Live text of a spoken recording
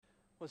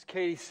As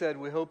Katie said,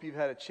 we hope you've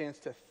had a chance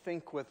to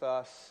think with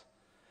us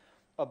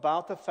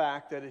about the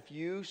fact that if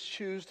you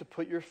choose to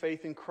put your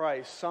faith in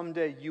Christ,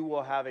 someday you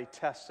will have a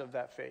test of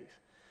that faith.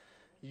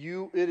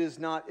 It is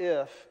not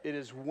if, it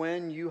is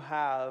when you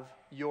have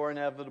your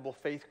inevitable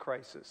faith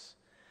crisis.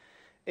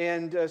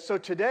 And so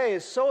today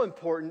is so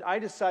important, I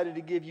decided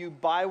to give you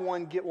buy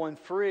one, get one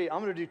free.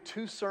 I'm going to do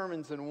 2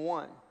 sermons in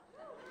one.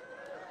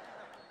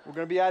 We're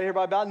going to be out of here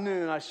by about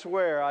noon, I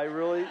swear.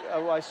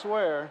 I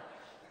swear.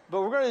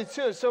 But we're going to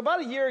do 2. So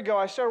about a year ago,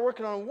 I started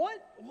working on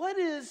what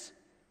does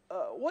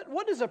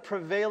a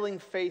prevailing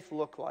faith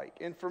look like?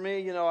 And for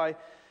me,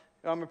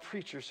 I'm a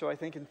preacher, so I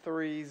think in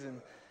threes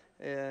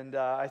and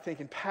I think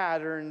in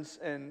patterns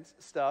and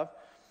stuff.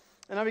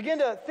 And I began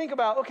to think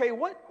about, okay,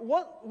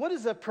 what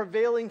is a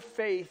prevailing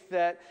faith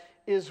that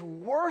is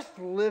worth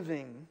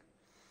living,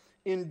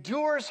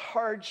 endures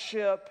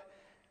hardship,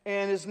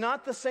 and is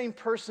not the same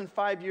person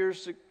 5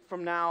 years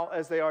from now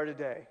as they are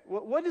today?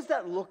 What does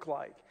that look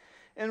like?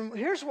 And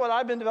here's what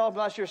I've been developing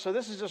last year. So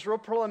this is just real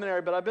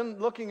preliminary, but I've been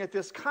looking at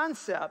this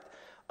concept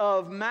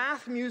of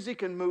math,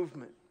 music, and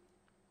movement.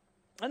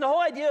 And the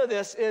whole idea of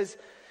this is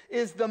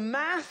the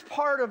math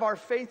part of our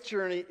faith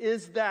journey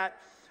is that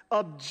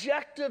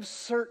objective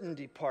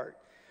certainty part.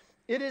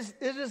 It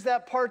is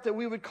that part that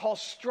we would call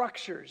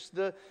structures,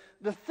 the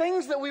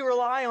things that we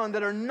rely on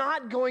that are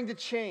not going to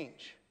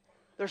change.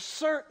 They're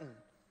certain.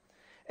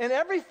 And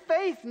every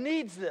faith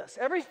needs this.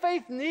 Every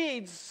faith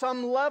needs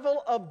some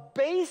level of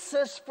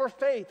basis for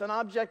faith and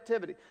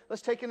objectivity.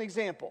 Let's take an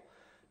example.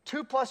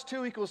 2 +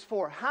 2 =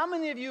 4. How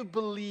many of you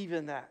believe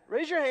in that?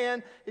 Raise your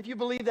hand if you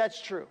believe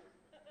that's true.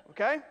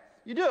 Okay?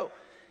 You do.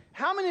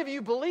 How many of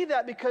you believe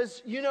that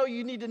because you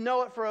need to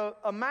know it for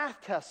a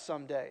math test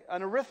someday,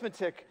 an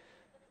arithmetic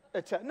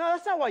test? No,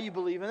 that's not why you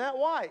believe in that.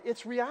 Why?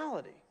 It's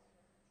reality.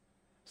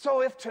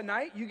 So if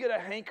tonight you get a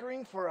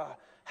hankering for a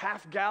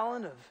half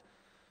gallon of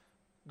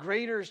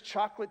Grater's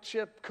chocolate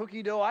chip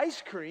cookie dough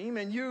ice cream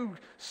and you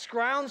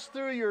scrounge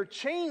through your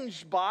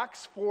change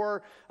box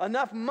for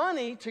enough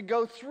money to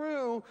go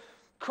through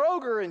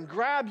Kroger and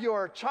grab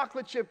your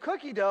chocolate chip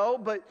cookie dough,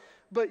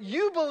 but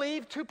you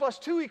believe 2 +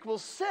 2 =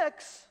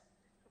 6,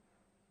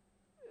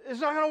 it's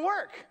not going to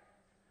work.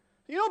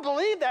 You don't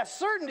believe that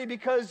certainty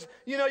because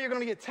you're going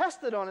to get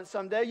tested on it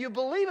someday. You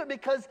believe it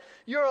because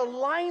you're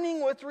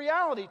aligning with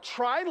reality.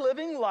 Try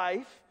living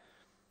life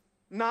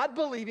not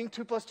believing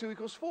 2 + 2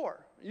 =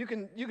 4. You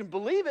can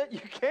believe it, you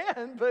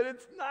can, but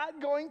it's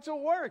not going to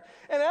work.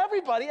 And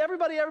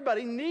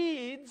everybody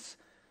needs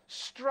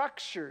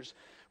structures.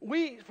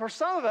 For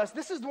some of us,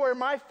 this is where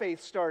my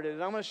faith started.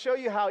 And I'm going to show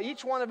you how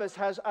each one of us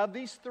has, of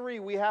these 3,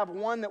 we have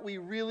one that we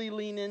really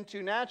lean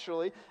into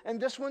naturally.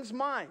 And this one's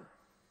mine.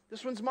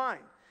 This one's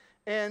mine.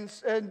 And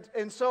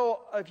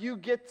so if you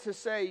get to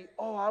say,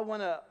 oh, I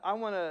want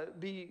to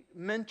be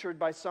mentored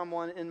by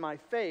someone in my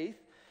faith,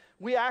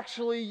 we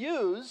actually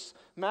use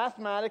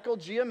mathematical,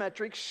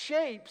 geometric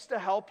shapes to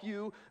help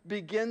you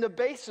begin the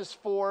basis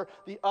for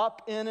the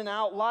up, in, and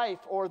out life,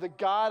 or the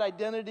God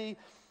identity,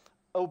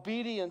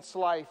 obedience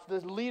life,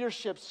 the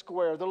leadership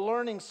square, the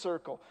learning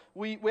circle.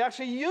 We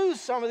actually use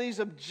some of these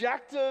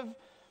objective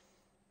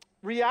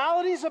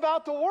realities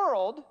about the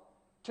world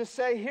to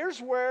say,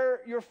 here's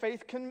where your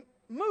faith can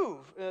move,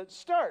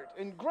 start,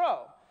 and grow.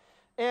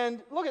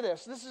 And look at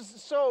this. This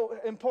is so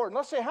important.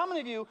 Let's say, how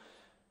many of you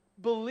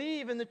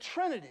believe in the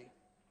Trinity?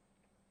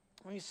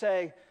 When you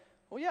say,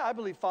 well, yeah, I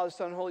believe Father,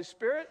 Son, and Holy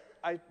Spirit.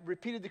 I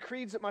repeated the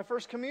creeds at my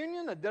first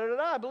communion.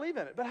 I believe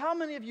in it. But how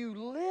many of you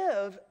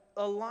live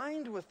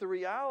aligned with the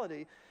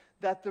reality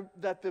that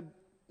the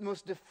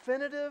most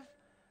definitive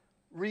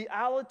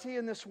reality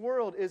in this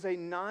world is a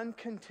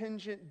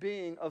non-contingent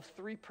being of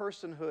 3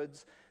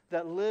 personhoods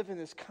that live in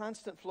this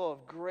constant flow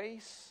of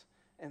grace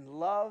and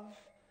love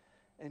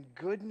and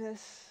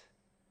goodness?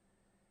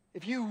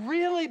 If you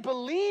really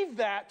believe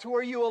that to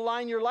where you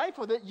align your life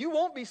with it, you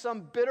won't be some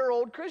bitter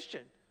old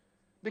Christian,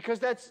 because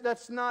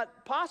that's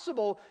not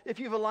possible if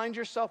you've aligned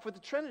yourself with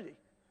the Trinity.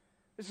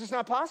 This is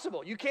not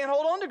possible. You can't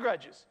hold on to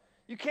grudges.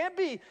 You can't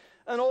be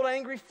an old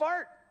angry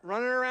fart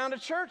running around a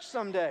church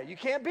someday. You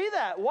can't be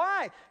that.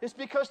 Why? It's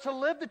because to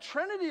live the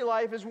Trinity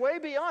life is way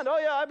beyond, oh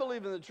yeah, I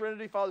believe in the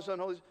Trinity, Father, Son,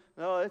 Holy Spirit.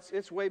 No,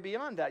 it's way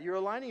beyond that. You're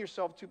aligning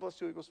yourself 2 +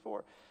 2 =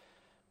 4.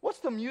 What's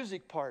the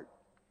music part?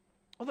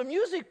 Well, the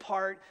music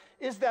part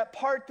is that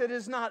part that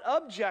is not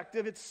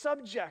objective, it's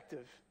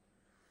subjective.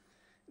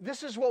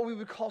 This is what we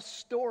would call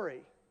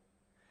story.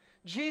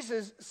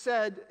 Jesus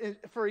said,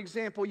 for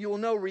example, you will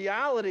know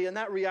reality, and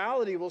that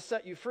reality will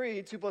set you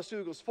free, 2 +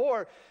 2 =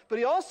 4. But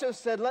he also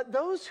said, let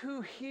those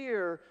who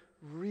hear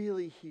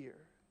really hear.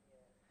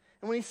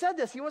 And when he said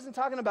this, he wasn't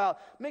talking about,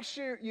 make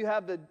sure you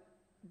have the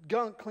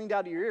gunk cleaned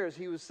out of your ears.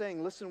 He was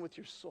saying, listen with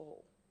your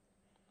soul.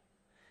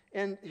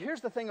 And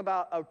here's the thing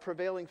about a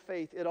prevailing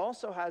faith. It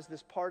also has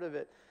this part of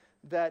it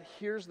that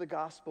hears the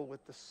gospel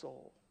with the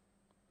soul.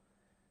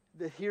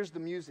 That hears the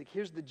music,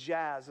 here's the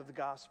jazz of the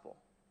gospel.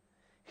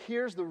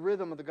 Here's the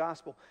rhythm of the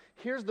gospel.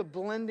 Here's the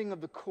blending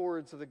of the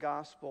chords of the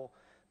gospel,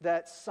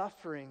 that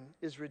suffering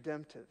is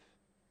redemptive.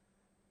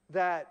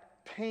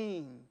 That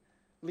pain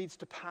leads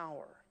to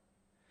power.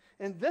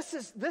 And this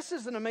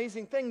is an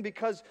amazing thing,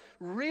 because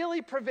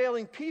really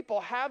prevailing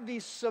people have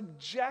these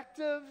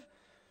subjective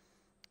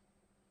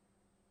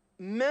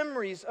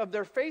memories of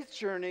their faith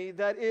journey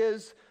that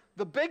is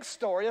the big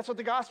story. That's what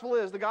the gospel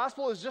is. The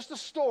gospel is just a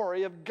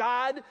story of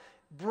God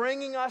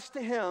bringing us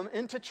to Him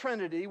into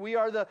Trinity. We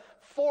are the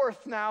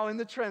fourth now in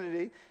the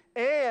Trinity.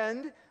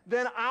 And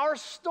then our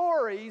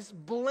stories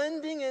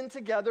blending in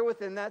together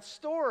within that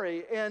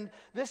story. And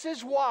this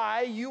is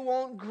why you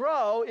won't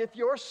grow if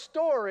your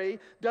story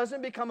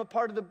doesn't become a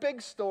part of the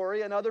big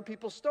story and other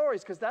people's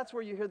stories, because that's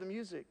where you hear the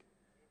music.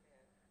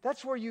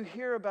 That's where you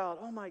hear about,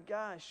 oh my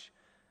gosh,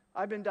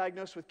 I've been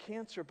diagnosed with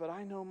cancer, but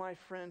I know my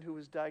friend who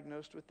was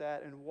diagnosed with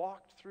that and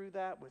walked through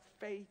that with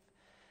faith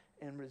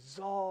and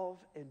resolve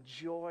and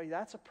joy.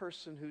 That's a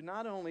person who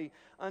not only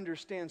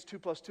understands 2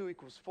 + 2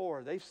 =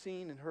 4, they've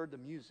seen and heard the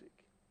music.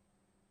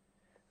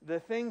 The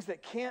things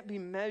that can't be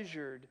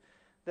measured,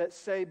 that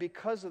say,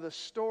 because of the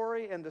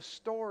story and the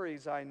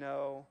stories I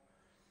know,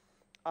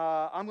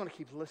 I'm going to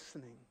keep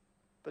listening,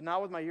 but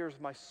not with my ears,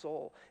 with my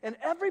soul. And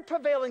every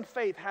prevailing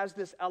faith has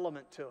this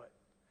element to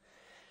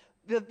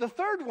it. The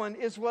third one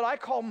is what I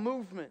call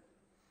movement.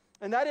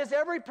 And that is,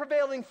 every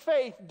prevailing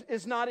faith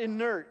is not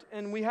inert.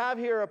 And we have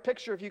here a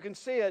picture, if you can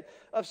see it,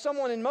 of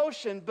someone in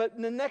motion, but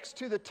next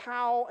to the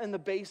towel and the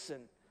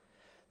basin.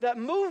 That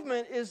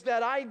movement is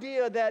that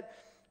idea that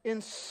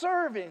in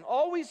serving,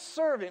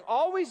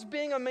 always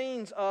being a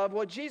means of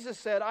what Jesus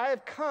said, I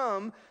have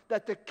come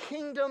that the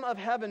kingdom of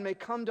heaven may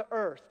come to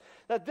earth.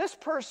 That this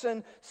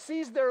person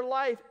sees their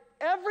life,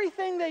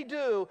 everything they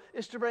do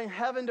is to bring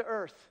heaven to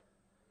earth.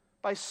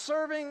 By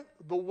serving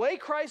the way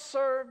Christ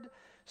served,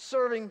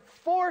 serving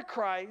for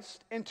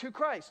Christ and to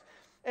Christ.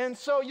 And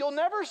so you'll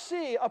never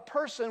see a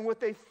person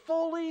with a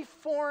fully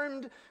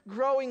formed,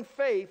 growing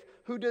faith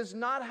who does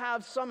not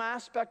have some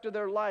aspect of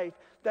their life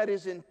that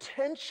is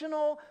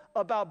intentional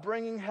about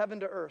bringing heaven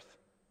to earth.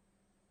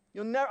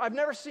 I've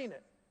never seen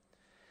it.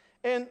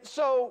 And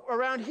so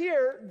around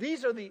here,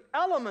 these are the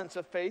elements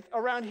of faith.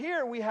 Around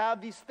here, we have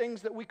these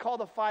things that we call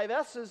the 5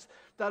 S's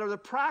that are the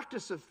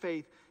practice of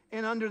faith.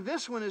 And under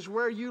this one is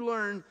where you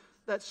learn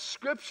that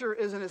Scripture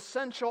is an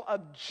essential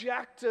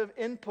objective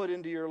input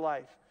into your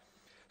life.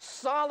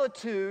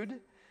 Solitude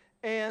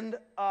and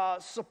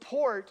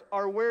support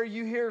are where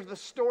you hear the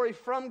story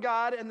from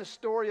God and the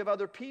story of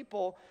other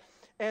people.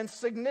 And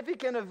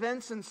significant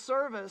events and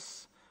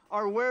service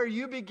are where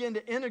you begin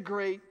to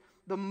integrate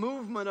the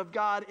movement of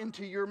God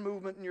into your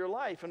movement in your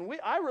life. And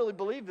I really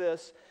believe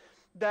this,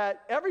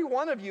 that every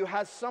one of you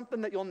has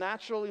something that you'll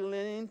naturally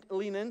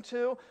lean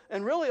into,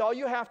 and really all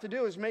you have to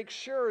do is make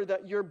sure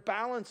that you're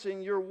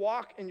balancing your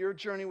walk and your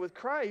journey with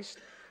Christ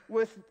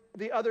with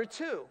the other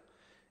two.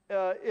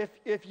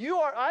 If you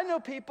are, I know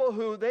people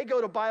who, they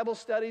go to Bible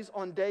studies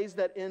on days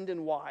that end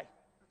in Y.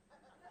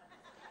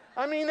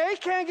 I mean, they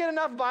can't get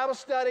enough Bible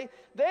study.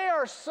 They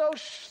are so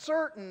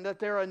certain that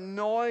they're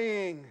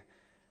annoying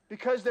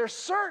because they're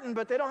certain,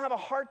 but they don't have a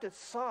heart that's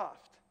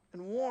soft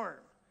and warm.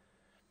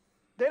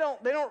 They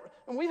don't,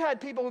 and we've had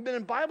people who've been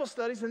in Bible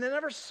studies and they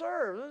never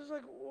serve. It's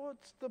like,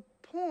 what's the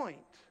point?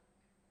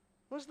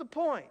 What's the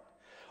point?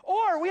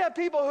 Or we have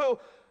people who,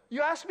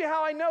 you ask me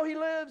how I know he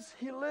lives.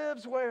 He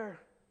lives where?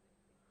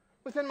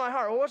 Within my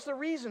heart. Well, what's the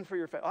reason for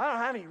your faith? Well, I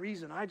don't have any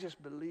reason. I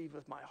just believe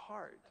with my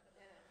heart.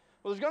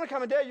 Well, there's going to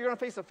come a day you're going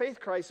to face a faith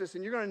crisis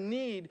and you're going to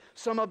need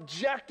some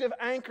objective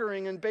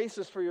anchoring and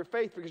basis for your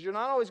faith because you're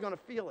not always going to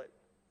feel it.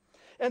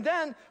 And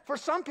then for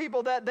some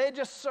people that they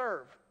just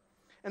serve.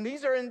 And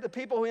these are the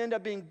people who end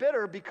up being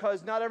bitter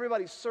because not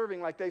everybody's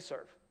serving like they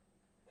serve.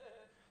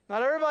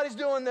 Not everybody's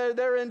doing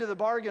their end of the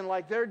bargain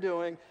like they're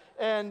doing.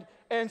 And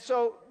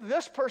so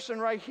this person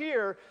right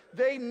here,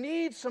 they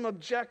need some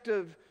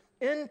objective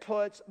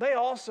inputs. They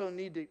also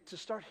need to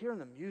start hearing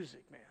the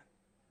music, man.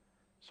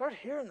 Start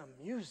hearing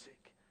the music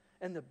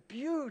and the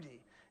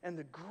beauty and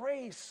the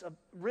grace of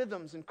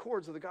rhythms and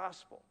chords of the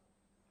gospel.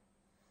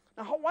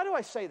 Now, why do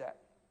I say that?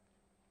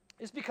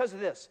 It's because of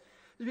this.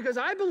 It's because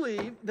I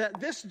believe that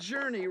this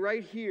journey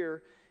right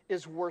here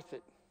is worth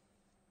it.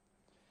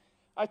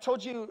 I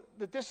told you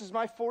that this is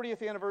my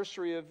 40th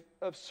anniversary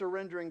of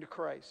surrendering to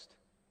Christ.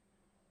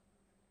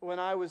 When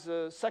I was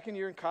a second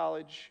year in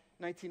college,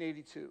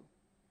 1982.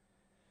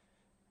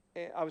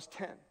 I was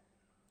 10.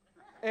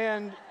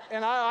 And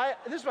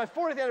this is my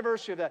 40th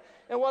anniversary of that.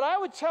 And what I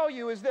would tell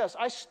you is this.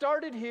 I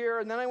started here,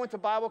 and then I went to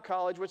Bible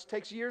college, which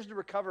takes years to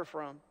recover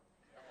from.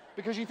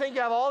 Because you think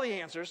you have all the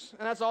answers,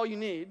 and that's all you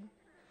need.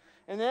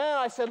 And then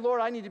I said, Lord,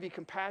 I need to be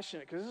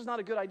compassionate, because this is not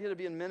a good idea to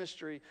be in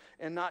ministry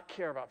and not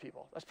care about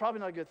people. That's probably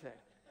not a good thing.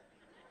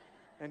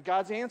 And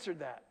God's answered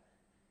that.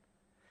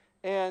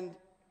 And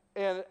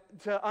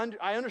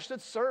I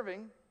understood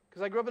serving,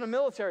 because I grew up in a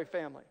military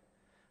family.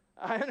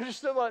 I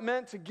understood what it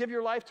meant to give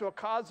your life to a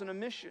cause and a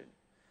mission.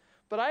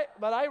 But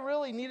I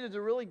really needed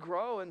to really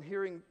grow in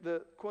hearing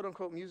the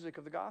quote-unquote music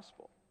of the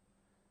gospel.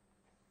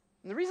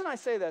 And the reason I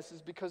say this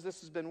is because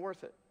this has been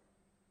worth it.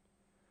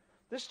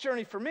 This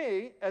journey for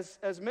me,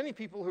 as many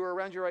people who are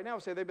around you right now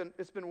would say,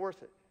 it's been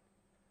worth it.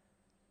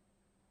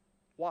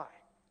 Why?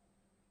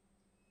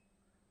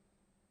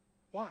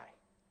 Why?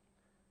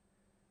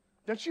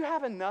 Don't you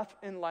have enough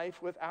in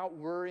life without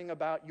worrying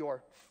about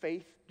your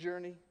faith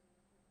journey?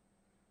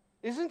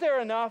 Isn't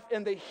there enough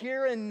in the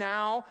here and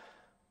now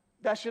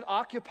that should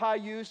occupy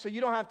you so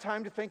you don't have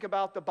time to think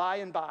about the by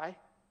and by?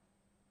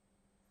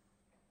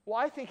 Well,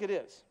 I think it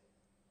is.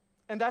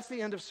 And that's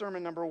the end of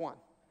sermon number 1,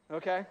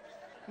 okay?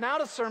 Now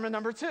to sermon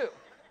number 2.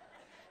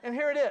 And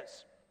here it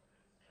is.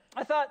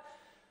 I thought,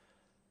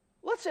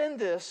 let's end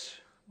this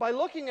by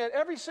looking at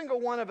every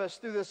single one of us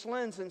through this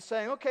lens and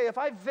saying, okay, if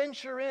I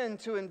venture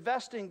into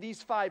investing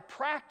these 5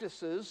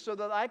 practices so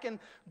that I can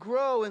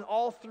grow in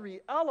all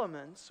 3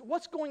 elements,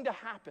 what's going to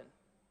happen?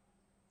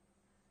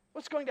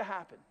 What's going to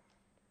happen?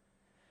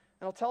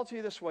 And I'll tell it to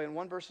you this way in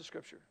one verse of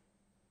Scripture.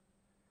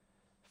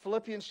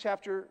 Philippians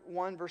chapter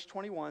 1, verse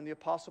 21, the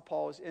Apostle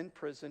Paul is in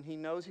prison. He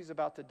knows he's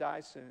about to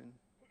die soon.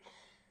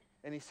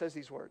 And he says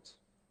these words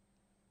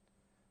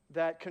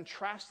that,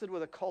 contrasted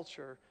with a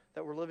culture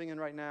that we're living in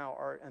right now,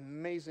 are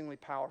amazingly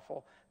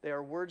powerful. They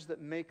are words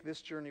that make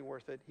this journey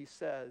worth it. He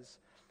says,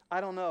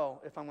 I don't know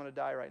if I'm going to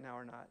die right now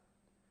or not,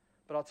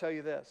 but I'll tell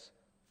you this,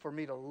 for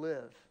me to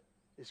live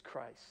is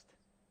Christ,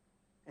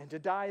 and to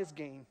die is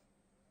gain.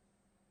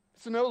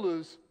 It's a no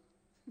lose.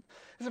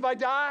 Because if I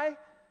die,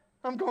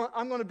 I'm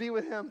going to be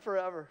with him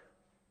forever.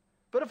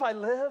 But if I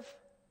live,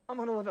 I'm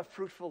going to live a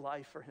fruitful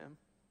life for him.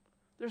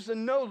 There's a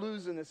no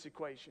lose in this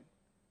equation.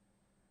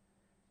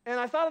 And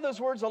I thought of those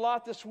words a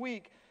lot this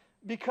week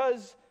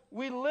because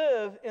we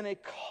live in a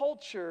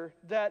culture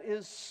that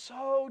is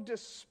so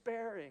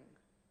despairing.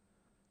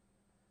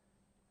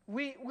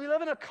 We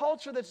live in a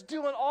culture that's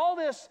doing all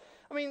this.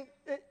 I mean,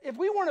 if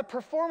we weren't a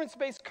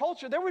performance-based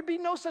culture, there would be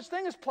no such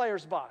thing as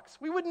Players Box.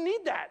 We wouldn't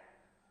need that.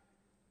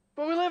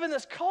 But we live in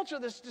this culture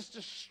that's just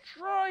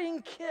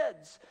destroying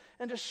kids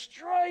and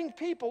destroying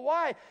people.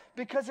 Why?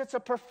 Because it's a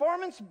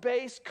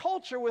performance-based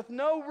culture with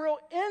no real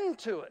end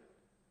to it.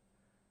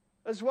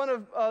 As one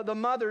of the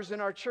mothers in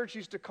our church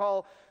used to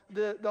call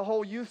the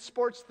whole youth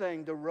sports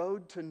thing, the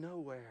road to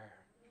nowhere.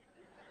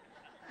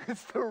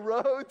 It's the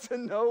road to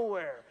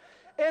nowhere.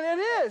 And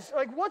it is.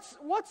 Like,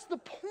 what's the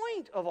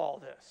point of all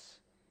this?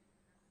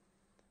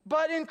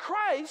 But in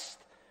Christ,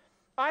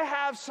 I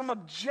have some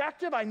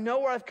objective. I know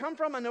where I've come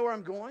from. I know where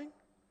I'm going.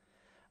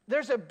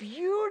 There's a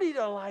beauty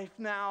to life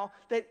now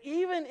that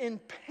even in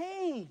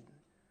pain,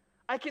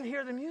 I can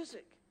hear the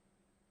music.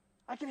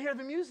 I can hear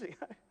the music.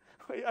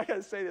 I got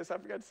to say this. I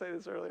forgot to say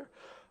this earlier.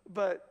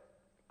 But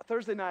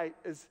Thursday night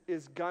is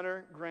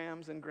Gunnar,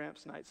 Grams, and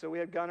Gramps night. So we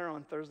had Gunnar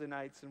on Thursday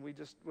nights, and we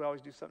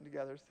always do something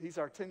together. He's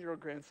our 10-year-old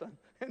grandson.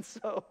 And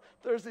so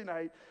Thursday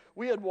night,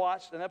 we had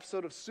watched an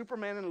episode of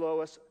Superman and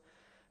Lois,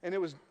 and it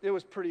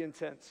was pretty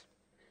intense.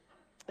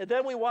 And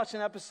then we watched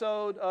an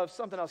episode of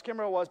something else. Can't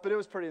remember what it was, but it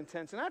was pretty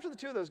intense. And after the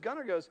 2 of those,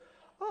 Gunnar goes,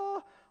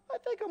 oh, I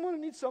think I'm going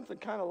to need something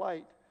kind of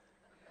light.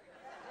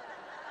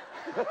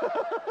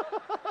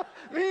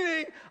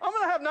 Meaning, I'm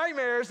going to have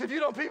nightmares if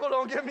people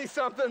don't give me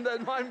something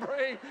that my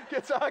brain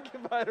gets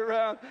occupied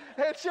around.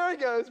 And Sherry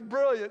goes,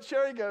 brilliant.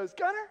 Sherry goes,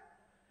 Gunnar,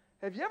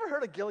 have you ever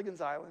heard of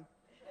Gilligan's Island?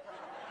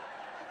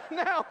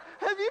 Now,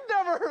 have you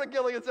never heard of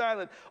Gilligan's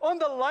Island? On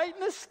the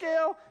lightness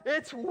scale,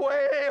 it's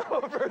way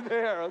over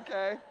there,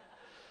 okay?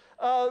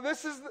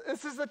 This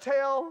is the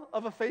tale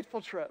of a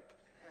fateful trip.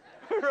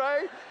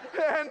 Right?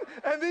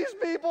 And these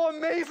people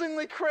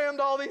amazingly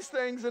crammed all these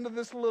things into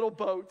this little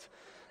boat.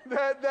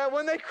 That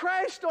when they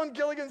crashed on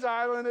Gilligan's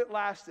Island, it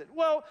lasted.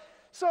 Well,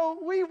 so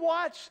we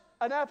watched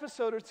an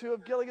episode or 2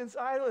 of Gilligan's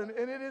Island,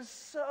 and it is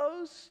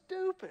so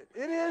stupid.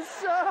 It is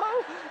so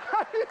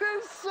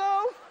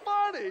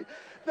funny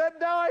that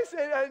now I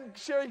say, and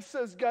Sherry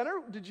says,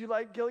 Gunnar, did you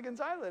like Gilligan's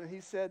Island? And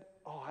he said,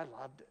 oh, I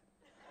loved it.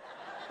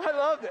 I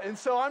loved it. And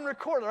so I'm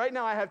recording. Right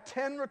now I have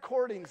 10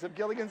 recordings of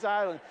Gilligan's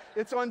Island.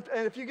 It's on,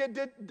 and if you get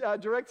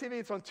DirecTV,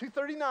 it's on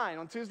 2:39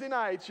 on Tuesday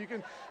nights. You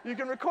can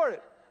record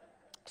it.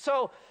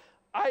 So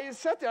I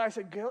sat there. I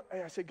said,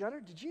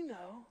 Gunnar, did you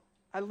know?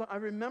 I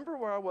remember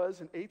where I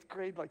was in 8th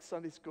grade, like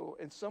Sunday school,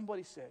 and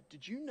somebody said,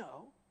 did you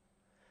know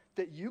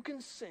that you can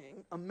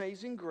sing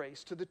Amazing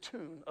Grace to the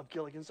tune of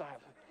Gilligan's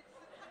Island?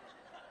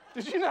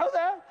 Did you know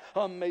that?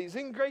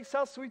 Amazing grace,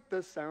 how sweet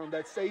the sound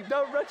that saved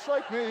a wretch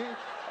like me.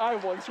 I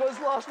once was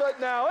lost, but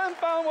now am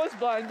found, was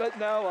blind, but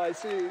now I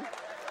see.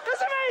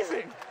 It's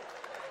amazing.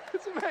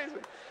 It's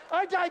amazing.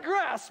 I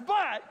digress,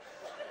 but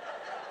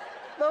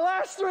the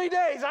last 3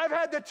 days I've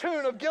had the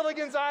tune of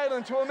Gilligan's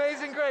Island to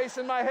Amazing Grace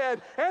in my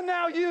head, and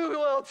now you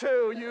will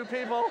too, you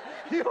people.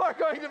 You are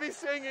going to be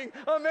singing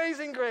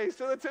Amazing Grace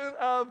to the tune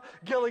of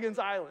Gilligan's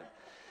Island.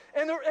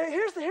 And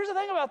here's the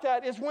thing about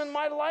that is when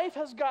my life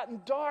has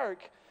gotten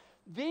dark,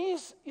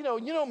 these,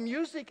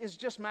 music is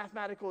just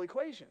mathematical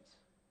equations.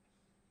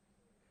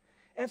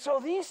 And so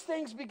these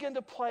things begin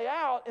to play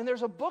out, and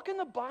there's a book in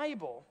the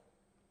Bible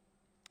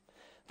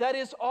that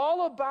is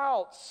all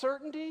about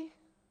certainty,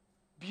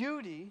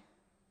 beauty,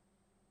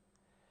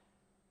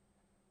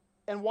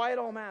 and why it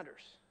all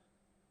matters.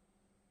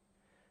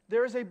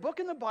 There is a book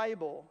in the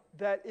Bible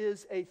that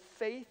is a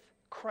faith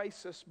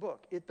crisis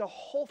book. The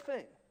whole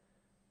thing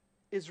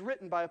is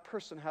written by a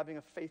person having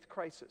a faith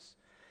crisis.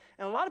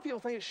 And a lot of people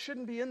think it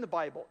shouldn't be in the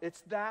Bible.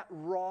 It's that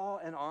raw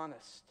and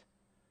honest.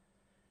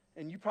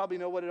 And you probably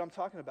know what I'm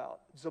talking about.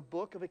 It's the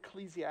book of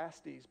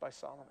Ecclesiastes by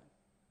Solomon.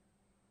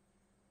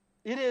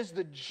 It is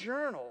the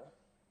journal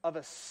of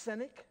a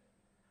cynic.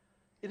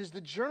 It is the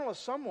journal of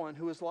someone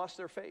who has lost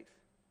their faith.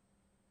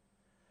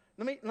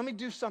 Let me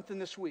do something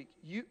this week.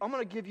 I'm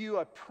going to give you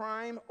a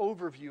prime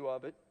overview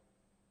of it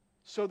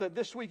so that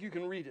this week you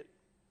can read it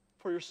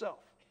for yourself.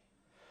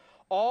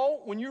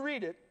 When you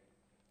read it,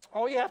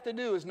 all you have to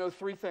do is know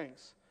three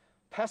things: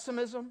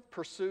 pessimism,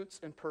 pursuits,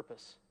 and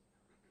purpose.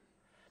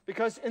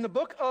 Because in the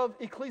book of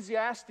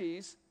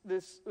Ecclesiastes,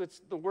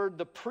 it's the word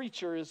the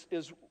preacher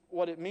is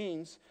what it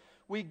means.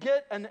 We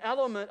get an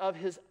element of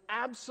his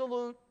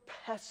absolute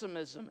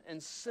pessimism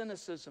and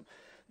cynicism.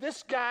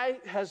 This guy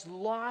has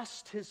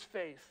lost his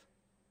faith.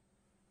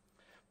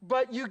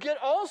 But you get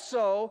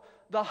also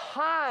the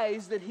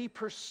highs that he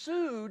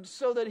pursued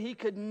so that he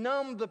could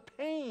numb the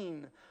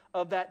pain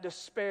of that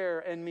despair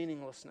and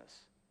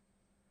meaninglessness.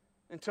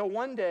 Until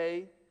one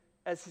day,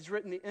 as he's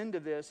written the end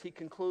of this, he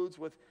concludes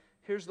with,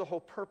 here's the whole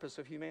purpose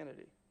of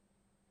humanity.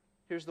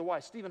 Here's the why.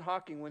 Stephen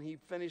Hawking, when he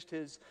finished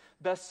his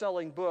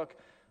best-selling book,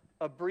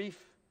 A Brief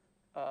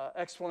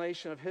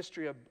Explanation of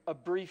History, a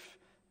brief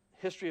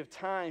history of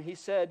time, he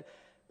said,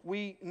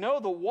 we know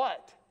the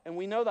what and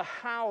we know the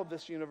how of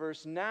this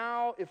universe.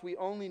 Now, if we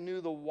only knew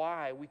the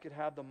why, we could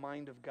have the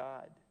mind of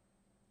God.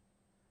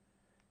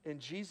 And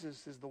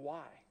Jesus is the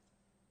why.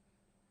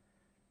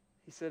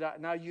 He said,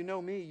 now you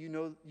know me, you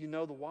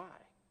know the why.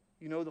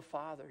 You know the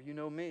Father, you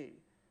know me.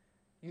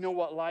 You know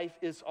what life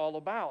is all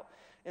about.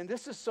 And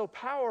this is so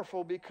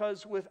powerful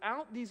because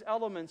without these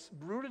elements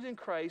rooted in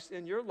Christ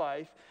in your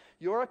life,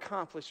 your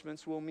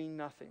accomplishments will mean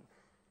nothing.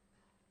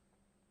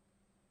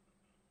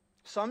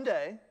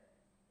 Someday,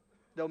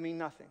 they'll mean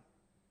nothing.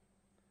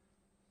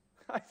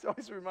 I was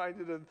always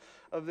reminded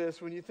of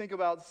this when you think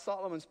about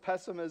Solomon's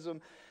pessimism,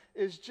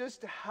 is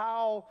just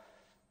how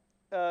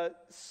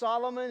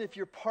Solomon, if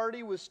your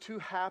party was too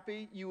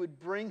happy, you would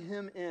bring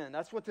him in.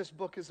 That's what this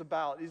book is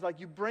about. He's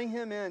like, you bring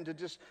him in to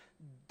just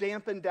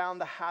dampen down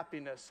the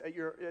happiness at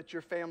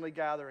your family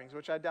gatherings,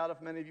 which I doubt if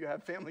many of you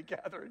have family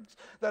gatherings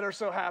that are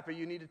so happy.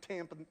 You need to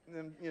tamp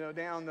them,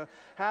 down the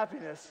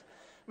happiness.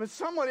 But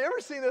you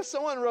ever seen this?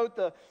 Someone wrote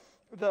the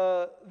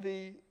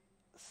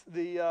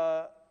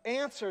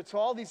answer to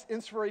all these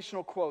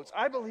inspirational quotes.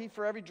 I believe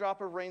for every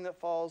drop of rain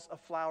that falls, a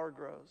flower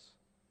grows.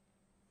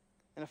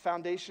 And a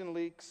foundation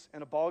leaks,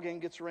 and a ball game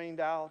gets rained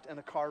out, and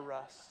a car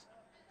rusts.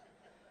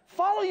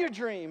 Follow your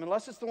dream,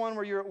 unless it's the one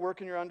where you're at work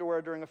in your underwear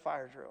during a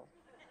fire drill.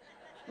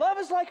 Love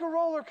is like a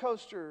roller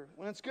coaster.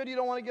 When it's good, you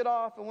don't want to get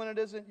off, and when it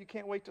isn't, you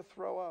can't wait to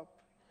throw up.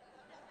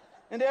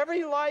 In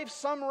every life,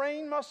 some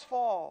rain must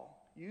fall,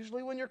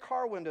 usually when your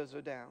car windows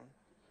are down.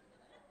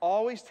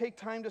 Always take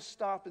time to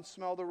stop and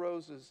smell the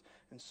roses,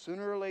 and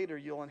sooner or later,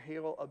 you'll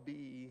inhale a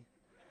bee.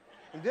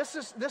 And this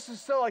is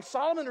so, like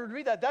Solomon would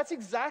read that. That's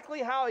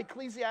exactly how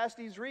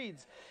Ecclesiastes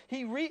reads.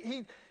 He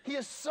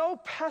is so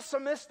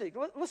pessimistic.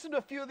 Listen to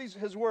a few of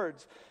his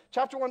words.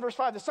 Chapter 1, verse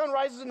 5. The sun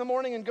rises in the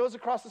morning and goes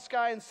across the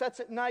sky and sets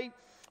at night.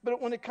 But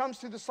when it comes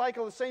to the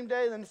cycle, the same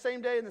day, then the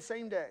same day, and the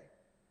same day.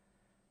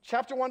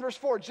 Chapter 1, verse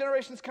 4.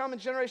 Generations come and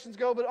generations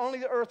go, but only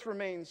the earth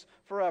remains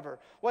forever.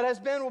 What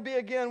has been will be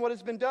again. What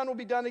has been done will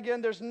be done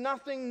again. There's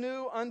nothing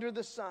new under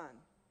the sun.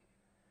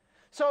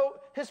 So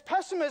his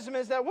pessimism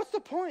is that, what's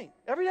the point?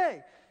 Every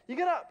day, you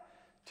get up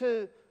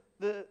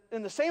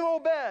in the same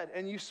old bed,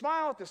 and you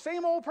smile at the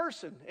same old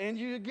person, and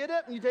you get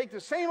up and you take the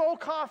same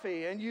old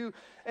coffee, and you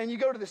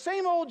go to the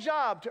same old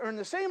job to earn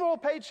the same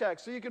old paycheck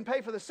so you can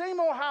pay for the same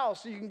old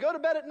house, so you can go to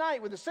bed at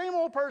night with the same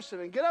old person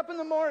and get up in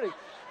the morning.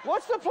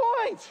 What's the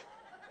point?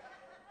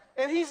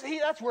 And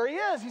that's where he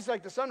is. He's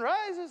like, the sun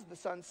rises, the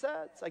sun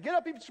sets. I get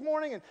up each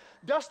morning and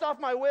dust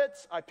off my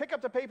wits. I pick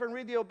up the paper and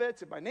read the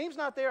obits. If my name's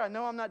not there, I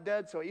know I'm not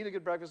dead, so I eat a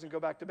good breakfast and go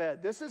back to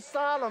bed. This is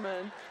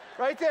Solomon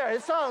right there.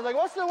 It's Solomon. Like,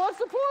 what's the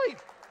point?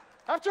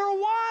 After a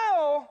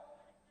while,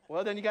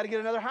 well, then you got to get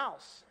another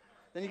house.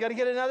 Then you got to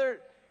get another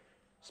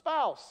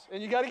spouse.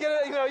 And you got to get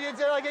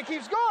it, it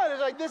keeps going. It's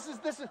like, this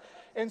is.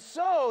 And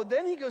so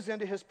then he goes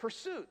into his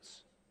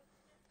pursuits.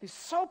 He's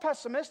so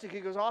pessimistic. He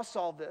goes, I'll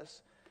solve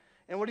this.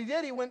 And what he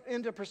did, he went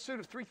into pursuit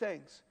of three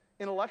things: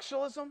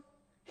 intellectualism,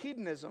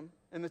 hedonism,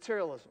 and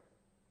materialism.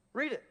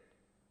 Read it.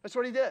 That's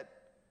what he did.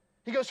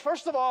 He goes,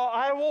 first of all,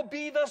 I will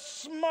be the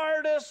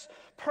smartest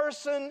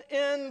person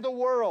in the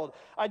world.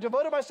 I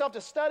devoted myself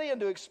to study and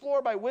to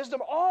explore by wisdom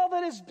all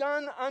that is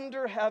done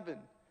under heaven.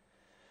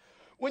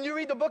 When you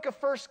read the book of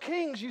 1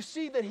 Kings, you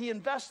see that he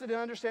invested in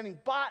understanding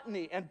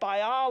botany and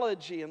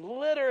biology and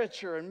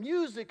literature and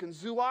music and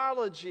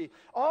zoology,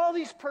 all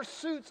these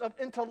pursuits of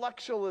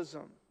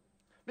intellectualism.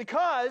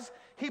 Because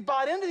he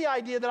bought into the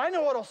idea that I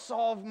know what will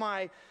solve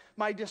my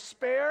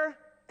despair: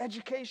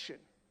 education.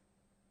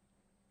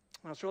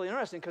 Well, it's really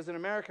interesting because in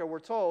America we're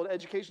told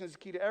education is the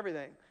key to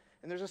everything.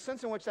 And there's a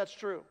sense in which that's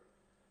true.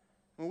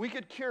 I mean, we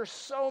could cure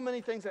so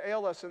many things that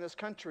ail us in this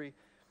country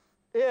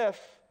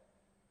if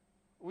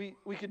we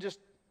could just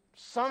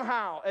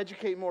somehow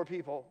educate more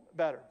people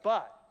better.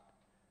 But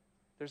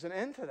there's an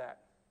end to that.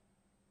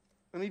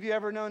 Any of you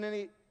ever known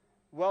any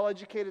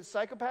well-educated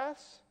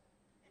psychopaths?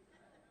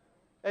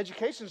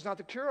 Education is not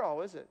the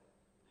cure-all, is it?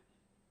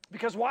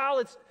 Because while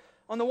it's,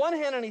 on the one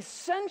hand, an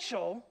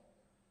essential,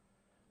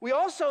 we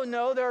also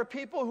know there are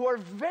people who are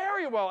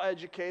very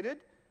well-educated,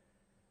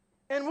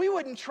 and we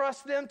wouldn't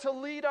trust them to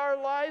lead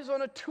our lives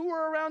on a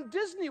tour around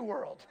Disney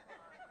World.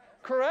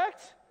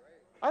 Correct?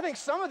 I think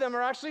some of them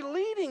are actually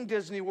leading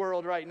Disney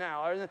World right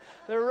now.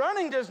 They're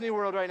running Disney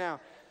World right now.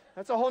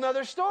 That's a whole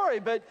other story.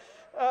 But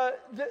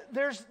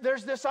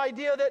there's this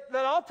idea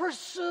that I'll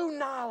pursue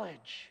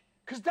knowledge,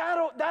 because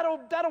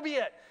that'll be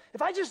it.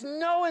 If I just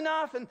know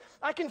enough and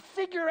I can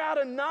figure out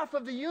enough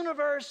of the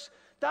universe,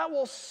 that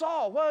will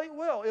solve. Well, it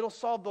will. It'll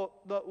solve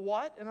the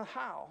what and the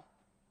how.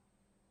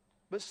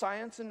 But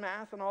science and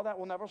math and all that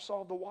will never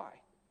solve the why.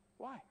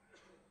 Why?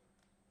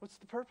 What's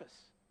the purpose?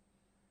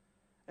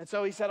 And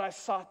so he said, I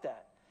sought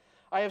that.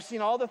 I have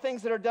seen all the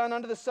things that are done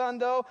under the sun,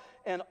 though,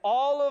 and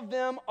all of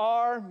them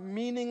are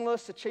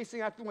meaningless to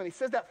chasing after the wind. He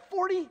says that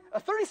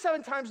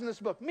 37 times in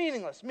this book.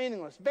 Meaningless,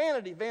 meaningless,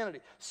 vanity,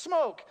 vanity,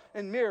 smoke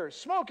and mirrors,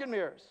 smoke and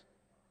mirrors.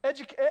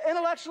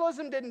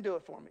 Intellectualism didn't do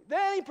it for me.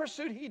 Then he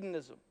pursued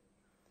hedonism.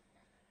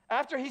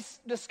 After he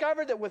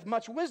discovered that with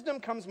much wisdom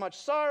comes much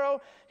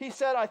sorrow, he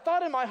said, I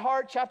thought in my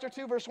heart, chapter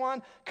 2, verse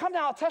 1, come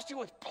now, I'll test you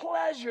with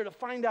pleasure to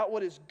find out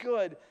what is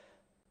good.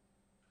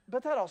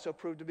 But that also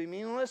proved to be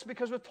meaningless,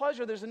 because with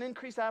pleasure there's an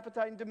increased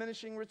appetite and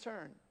diminishing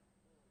return.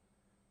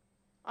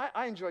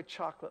 I enjoy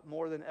chocolate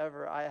more than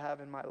ever I have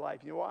in my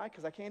life. You know why?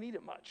 Because I can't eat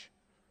it much.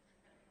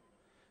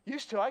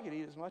 Used to, I could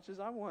eat as much as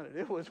I wanted.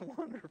 It was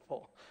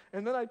wonderful.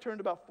 And then I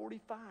turned about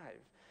 45,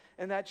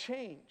 and that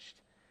changed.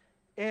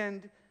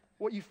 And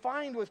what you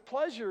find with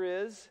pleasure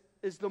is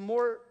the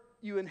more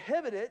you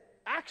inhibit it,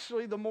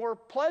 actually the more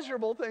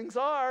pleasurable things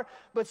are.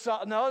 But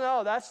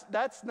no,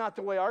 that's not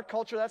the way our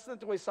culture, that's not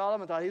the way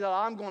Solomon thought. He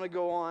thought, I'm going to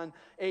go on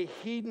a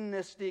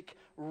hedonistic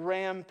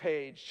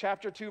rampage.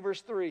 Chapter 2,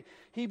 verse 3,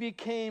 he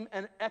became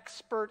an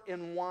expert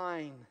in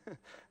wine.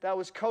 That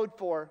was code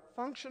for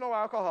functional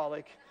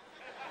alcoholic.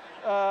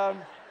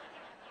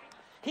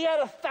 He had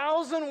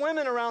 1,000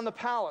 women around the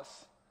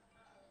palace.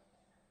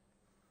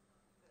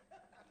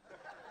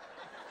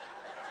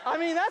 I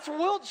mean, that's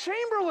Wilt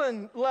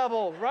Chamberlain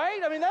level,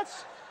 right? I mean,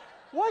 that's,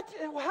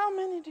 how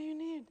many do you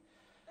need?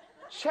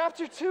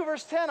 Chapter 2,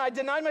 verse 10, I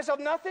denied myself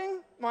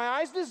nothing my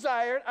eyes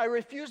desired. I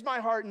refused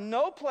my heart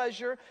no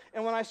pleasure.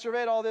 And when I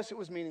surveyed all this, it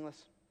was meaningless.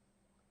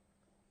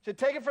 He said,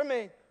 take it from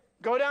me.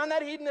 Go down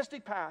that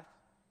hedonistic path.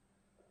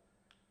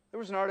 There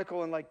was an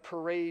article in like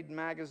Parade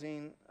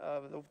magazine,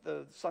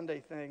 the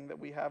Sunday thing that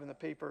we have in the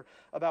paper,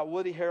 about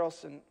Woody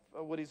Harrelson.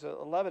 Woody's a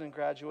Lebanon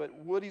graduate.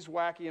 Woody's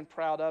wacky and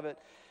proud of it.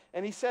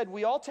 And he said,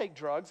 we all take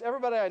drugs.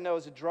 Everybody I know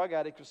is a drug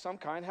addict of some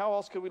kind. How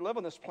else could we live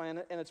on this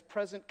planet in its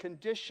present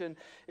condition?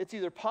 It's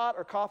either pot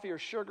or coffee or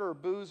sugar or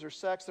booze or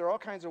sex. There are all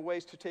kinds of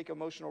ways to take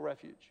emotional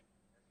refuge.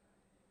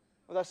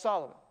 Well, that's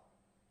Solomon.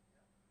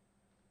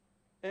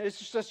 And it's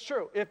just, that's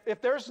true.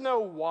 If there's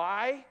no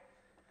why,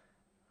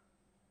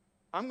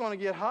 I'm going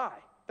to get high.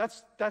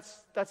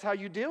 That's how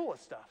you deal with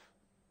stuff.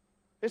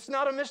 It's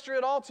not a mystery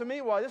at all to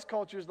me why this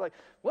culture is like,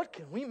 what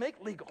can we make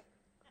legal?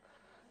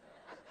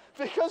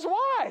 Because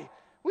why?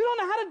 We don't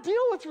know how to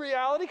deal with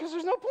reality because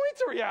there's no point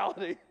to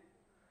reality.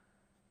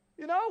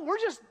 You know, we're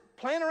just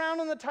playing around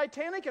on the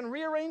Titanic and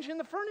rearranging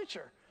the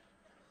furniture.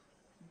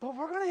 But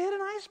we're going to hit an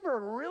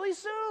iceberg really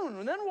soon.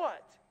 And then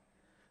what?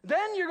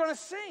 Then you're going to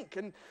sink.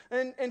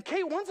 And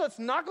Kate Winslet's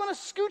not going to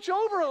scooch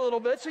over a little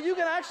bit so you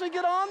can actually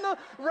get on the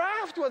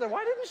raft with her.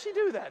 Why didn't she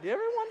do that? Did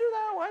everyone do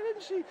that? Why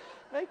didn't she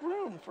make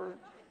room for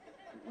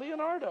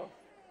Leonardo?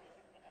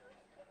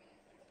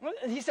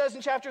 He says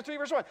in chapter 3,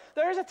 verse 1,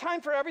 there is a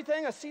time for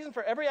everything, a season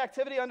for every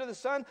activity under the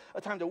sun,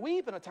 a time to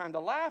weep and a time to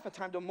laugh, a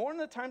time to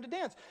mourn and a time to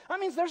dance. That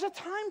means there's a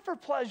time for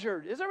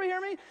pleasure. Does everybody hear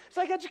me? It's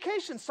like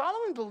education.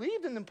 Solomon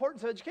believed in the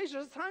importance of education.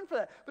 There's a time for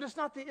that, but it's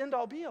not the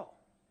end-all be-all.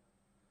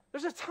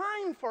 There's a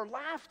time for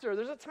laughter.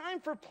 There's a time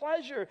for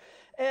pleasure.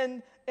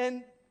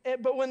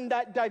 But when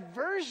that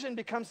diversion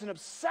becomes an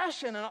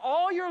obsession and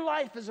all your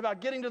life is about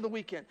getting to the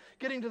weekend,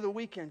 you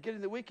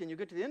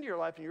get to the end of your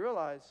life and you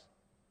realize,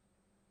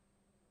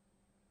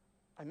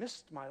 I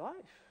missed my life.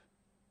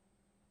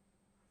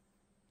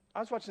 I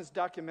was watching this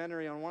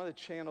documentary on one of the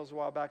channels a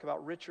while back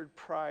about Richard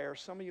Pryor.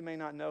 Some of you may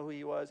not know who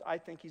he was. I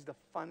think he's the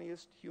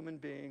funniest human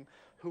being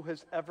who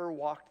has ever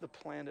walked the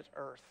planet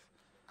Earth.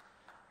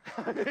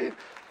 I mean,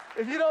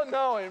 if you don't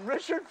know him,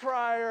 Richard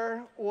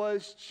Pryor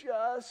was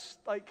just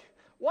like,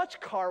 watch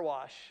Car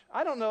Wash.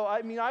 I don't know.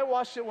 I mean, I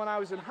watched it when I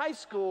was in high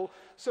school,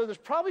 so there's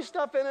probably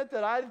stuff in it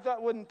that I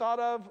wouldn't thought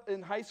of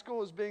in high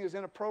school as being as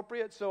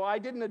inappropriate, so I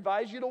didn't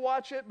advise you to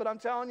watch it, but I'm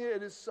telling you,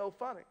 it is so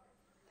funny.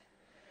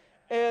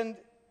 And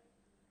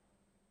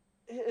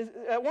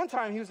at one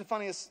time, he was the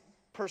funniest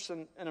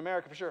person in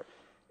America, for sure.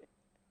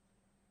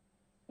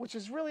 Which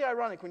is really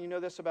ironic when you know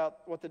this about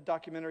what the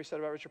documentary said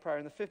about Richard Pryor.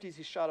 In the 50s,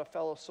 he shot a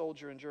fellow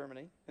soldier in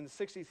Germany. In the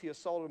 60s, he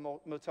assaulted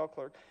a motel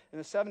clerk. In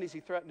the 70s, he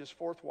threatened his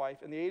fourth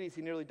wife. In the 80s,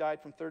 he nearly died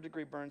from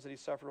third-degree burns that he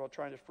suffered while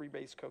trying to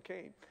freebase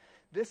cocaine.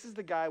 This is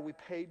the guy we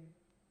paid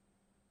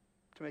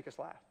to make us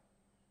laugh.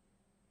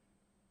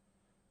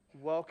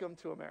 welcome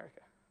to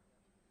America.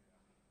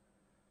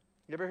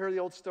 You ever hear the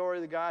old story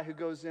of the guy who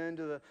goes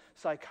into the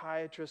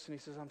psychiatrist and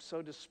he says, I'm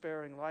so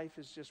despairing. Life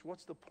is just,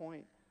 what's the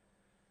point?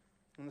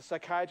 And the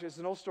psychiatrist,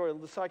 an old story,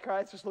 the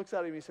psychiatrist looks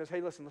at him and he says,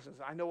 hey, listen,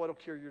 I know what'll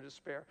cure your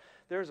despair.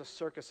 There's a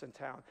circus in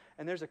town,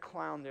 and there's a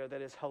clown there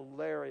that is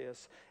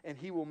hilarious, and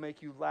he will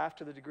make you laugh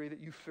to the degree that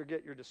you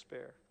forget your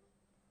despair.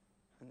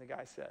 And the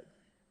guy said,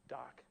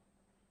 Doc,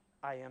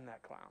 I am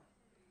that clown.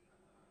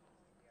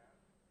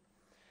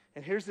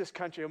 And here's this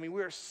country. I mean,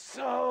 we are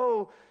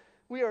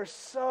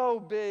so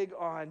big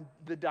on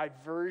the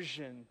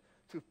diversion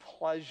to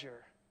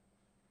pleasure.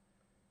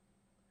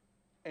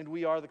 And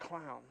we are the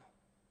clown.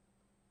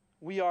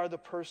 We are the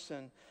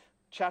person.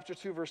 Chapter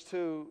 2, verse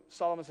 2,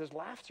 Solomon says,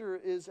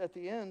 laughter is at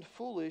the end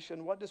foolish,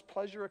 and what does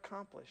pleasure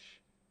accomplish?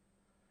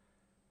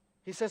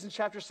 He says in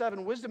chapter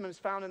 7, wisdom is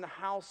found in the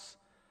house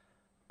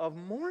of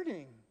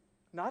mourning,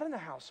 not in the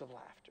house of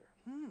laughter.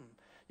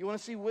 You want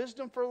to see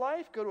wisdom for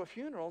life? Go to a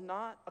funeral,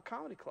 not a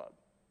comedy club.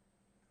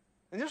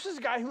 And this is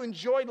a guy who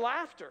enjoyed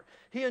laughter.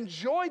 He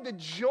enjoyed the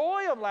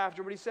joy of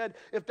laughter, but he said,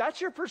 if that's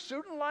your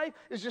pursuit in life,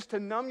 is just to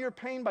numb your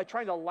pain by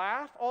trying to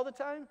laugh all the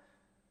time,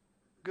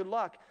 good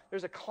luck.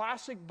 There's a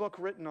classic book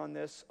written on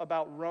this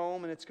about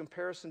Rome and its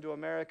comparison to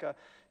America.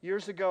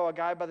 Years ago, a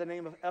guy by the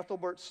name of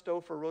Ethelbert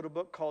Stouffer wrote a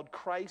book called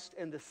Christ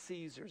and the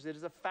Caesars. It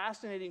is a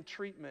fascinating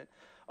treatment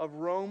of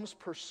Rome's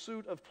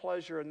pursuit of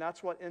pleasure, and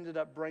that's what ended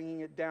up bringing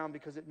it down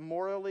because it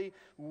morally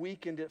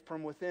weakened it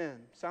from within.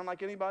 Sound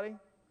like anybody?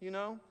 You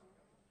know?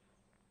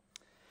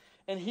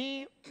 And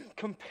he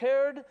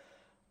compared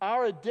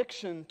our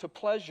addiction to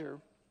pleasure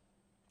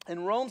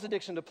and Rome's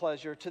addiction to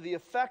pleasure to the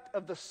effect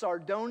of the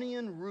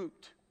Sardonian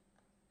root,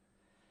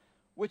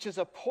 which is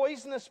a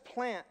poisonous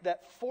plant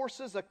that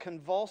forces a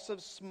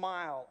convulsive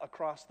smile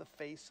across the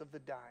face of the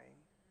dying.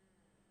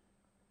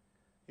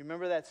 You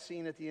remember that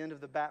scene at the end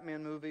of the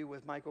Batman movie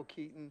with Michael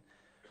Keaton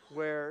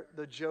where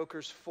the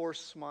Joker's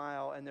forced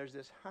smile and there's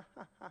this ha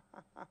ha ha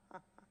ha ha ha.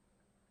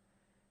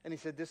 And he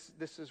said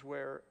this is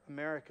where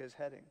America is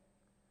heading.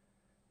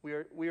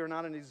 We are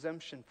not an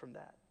exemption from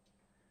that.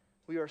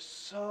 We are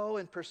so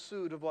in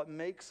pursuit of what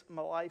makes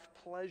my life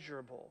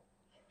pleasurable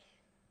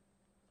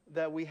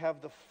that we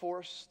have the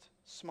forced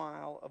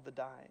smile of the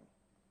dying.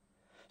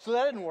 So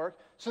that didn't work.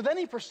 So then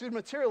he pursued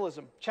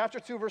materialism. Chapter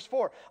 2, verse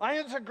 4. I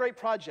undertook great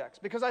projects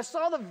because I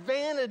saw the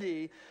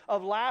vanity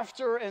of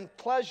laughter and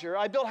pleasure.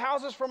 I built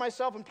houses for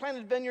myself and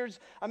planted vineyards.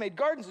 I made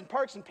gardens and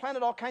parks and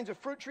planted all kinds of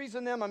fruit trees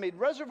in them. I made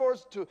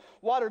reservoirs to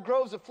water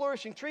groves of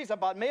flourishing trees. I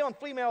bought male and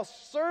female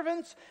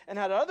servants and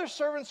had other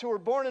servants who were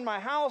born in my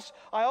house.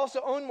 I also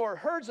owned more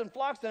herds and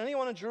flocks than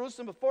anyone in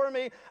Jerusalem before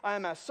me. I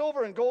amassed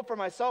silver and gold for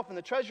myself and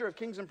the treasure of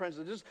kings and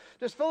princes.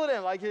 Just fill it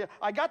in. Like,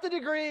 I got the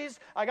degrees.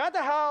 I got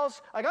the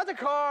house. I got the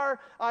car.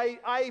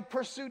 I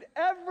pursued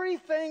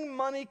everything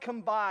money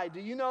can buy. Do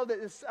you know that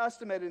it's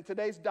estimated in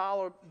today's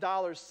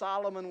dollars,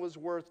 Solomon was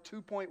worth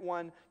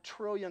 $2.1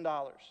 trillion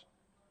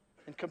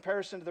in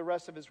comparison to the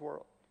rest of his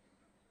world?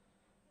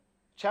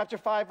 Chapter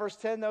 5, verse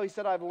 10, though, he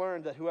said, I've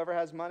learned that whoever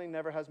has money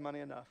never has money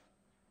enough.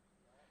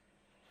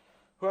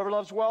 Whoever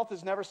loves wealth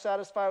is never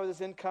satisfied with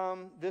his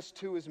income. This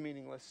too is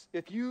meaningless.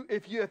 If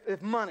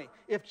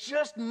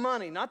just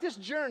money, not this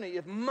journey,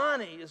 if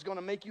money is going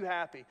to make you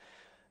happy.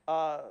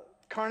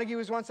 Carnegie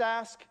was once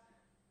asked,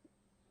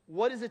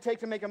 what does it take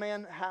to make a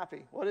man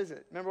happy? What is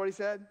it? Remember what he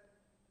said?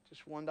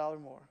 Just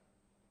 $1 more.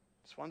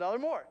 Just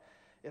 $1 more.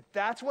 If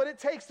that's what it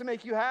takes to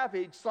make you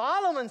happy,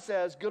 Solomon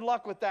says, good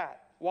luck with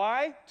that.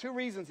 Why? 2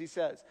 reasons, he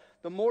says.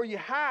 The more you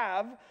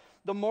have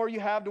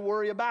to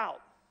worry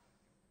about.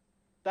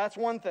 That's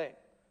one thing.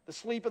 The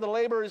sleep of the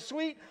laborer is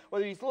sweet,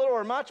 whether he eats little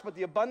or much, but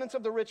the abundance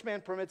of the rich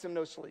man permits him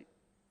no sleep.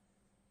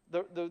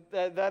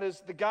 That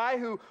is, the guy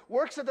who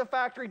works at the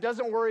factory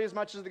doesn't worry as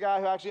much as the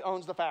guy who actually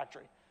owns the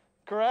factory.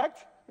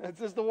 Correct? It's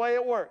just the way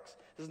it works.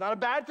 It's not a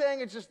bad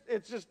thing. It's just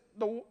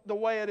the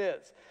way it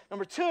is.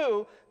 Number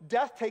 2,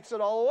 death takes it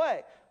all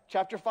away.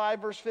 Chapter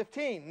 5, verse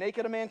 15.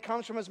 Naked a man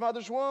comes from his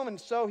mother's womb, and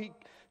so he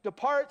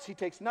departs. He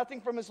takes nothing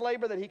from his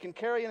labor that he can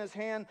carry in his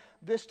hand.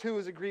 This too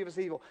is a grievous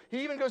evil.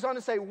 He even goes on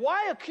to say,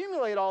 why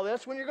accumulate all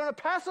this when you're going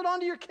to pass it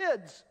on to your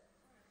kids?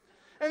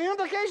 And the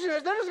implication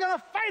is they're just going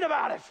to fight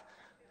about it.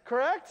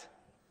 Correct?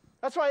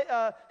 That's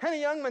why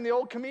Henny Youngman, the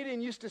old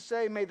comedian, used to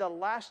say, may the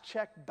last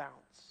check bounce.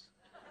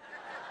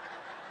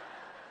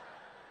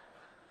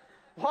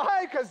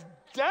 Why? Because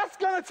death's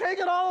going to take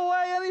it all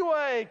away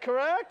anyway,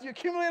 correct? You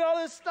accumulate all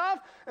this stuff,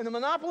 and the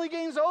Monopoly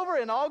game's over,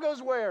 and all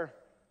goes where?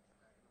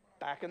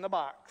 Back in the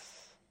box.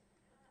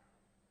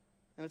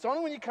 And it's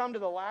only when you come to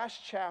the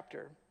last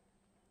chapter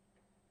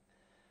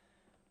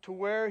to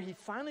where he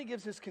finally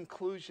gives his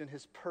conclusion,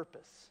 his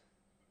purpose,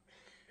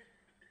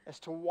 as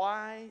to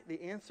why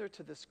the answer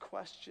to this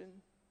question,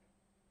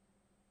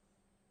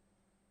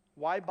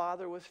 why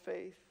bother with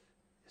faith,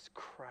 is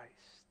Christ.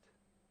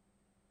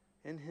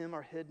 In him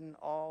are hidden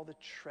all the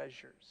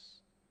treasures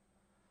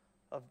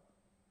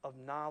of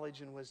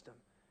knowledge and wisdom.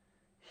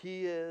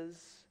 He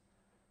is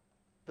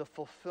the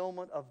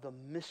fulfillment of the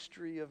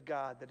mystery of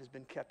God that has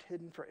been kept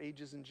hidden for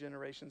ages and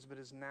generations, but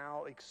is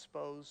now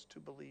exposed to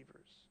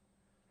believers.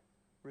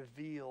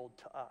 revealed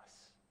to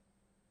us.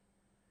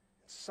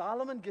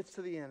 Solomon gets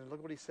to the end, and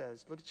look what he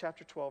says. Look at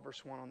chapter 12,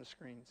 verse 1 on the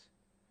screens.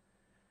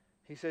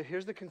 He said,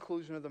 here's the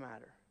conclusion of the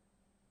matter.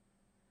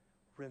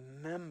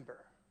 Remember.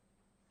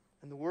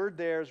 And the word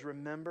there is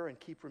remember and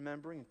keep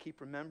remembering and keep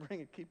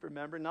remembering and keep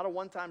remembering. Not a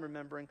one-time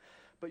remembering,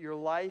 but your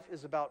life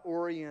is about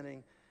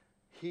orienting.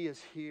 He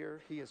is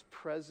here. He is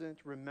present.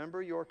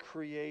 Remember your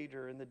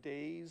Creator in the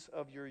days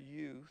of your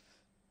youth,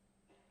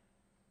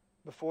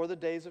 before the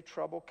days of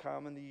trouble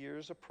come and the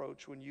years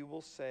approach when you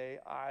will say,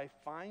 I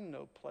find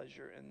no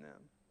pleasure in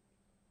them.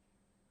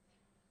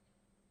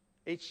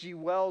 H.G.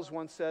 Wells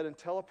once said,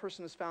 until a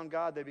person has found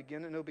God, they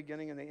begin at no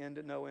beginning and they end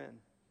at no end.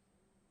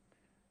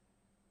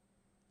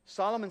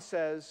 Solomon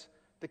says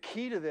the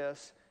key to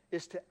this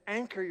is to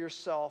anchor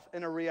yourself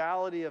in a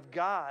reality of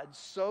God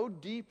so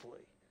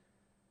deeply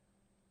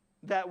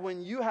that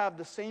when you have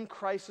the same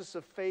crisis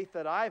of faith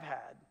that I've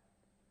had,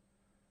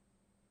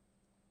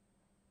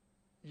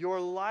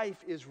 your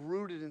life is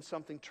rooted in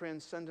something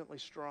transcendently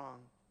strong,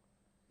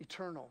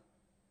 eternal.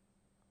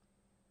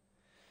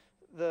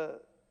 The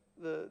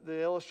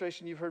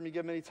illustration you've heard me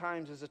give many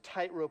times is a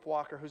tightrope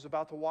walker who's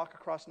about to walk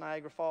across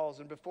Niagara Falls.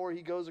 And before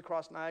he goes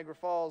across Niagara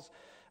Falls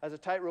as a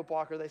tightrope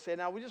walker, they say,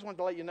 now we just want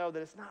to let you know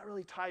that it's not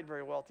really tied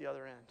very well at the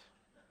other end.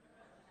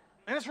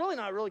 And it's really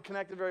not really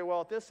connected very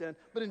well at this end,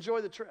 but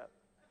enjoy the trip.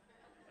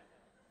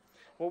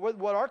 Well,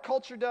 what our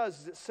culture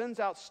does is it sends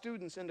out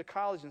students into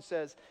college and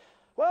says,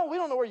 well, we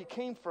don't know where you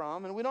came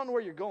from, and we don't know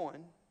where you're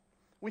going.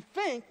 We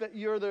think that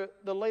you're the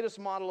latest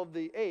model of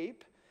the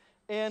ape,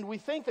 and we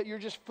think that you're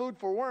just food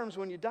for worms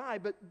when you die,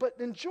 but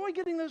enjoy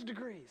getting those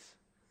degrees.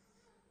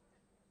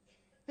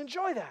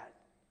 Enjoy that,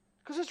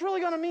 because it's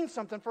really going to mean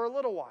something for a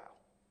little while.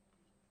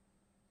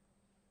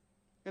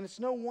 And it's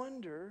no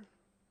wonder,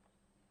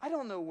 I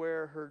don't know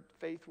where her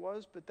faith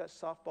was, but that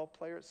softball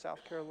player at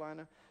South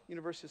Carolina,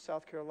 University of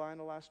South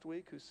Carolina last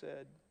week, who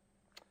said,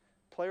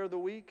 player of the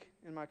week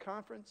in my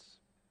conference,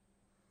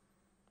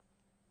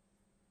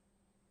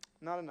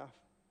 not enough.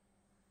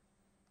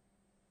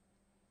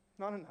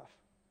 Not enough.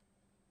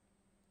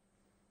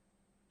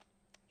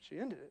 She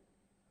ended it.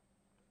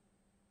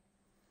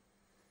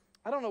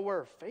 I don't know where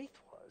her faith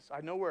was.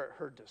 I know where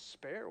her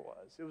despair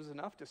was. It was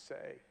enough to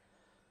say,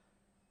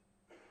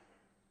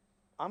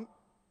 I'm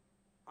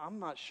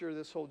not sure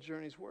this whole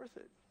journey's worth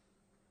it.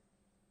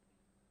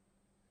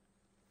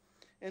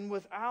 And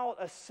without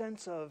a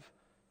sense of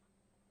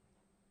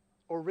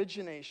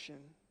origination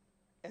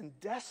and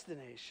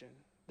destination,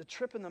 the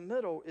trip in the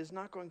middle is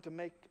not going to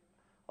make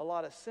a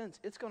lot of sense.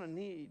 It's going to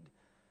need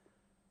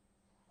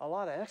a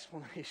lot of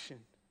explanation.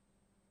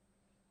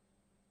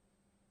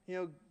 You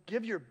know,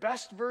 give your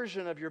best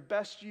version of your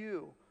best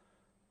you.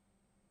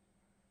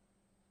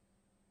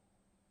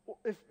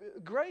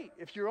 Great.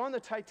 If you're on the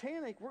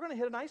Titanic, we're going to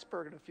hit an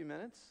iceberg in a few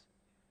minutes.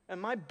 And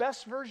my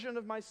best version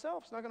of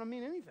myself is not going to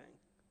mean anything.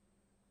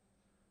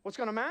 What's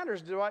going to matter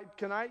is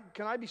can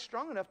I be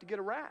strong enough to get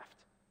a raft?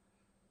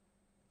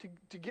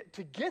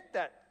 To get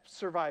that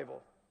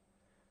survival.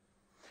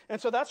 And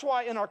so that's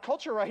why in our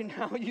culture right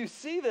now you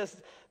see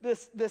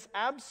this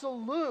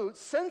absolute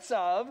sense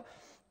of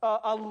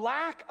a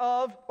lack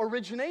of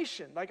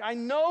origination. Like, I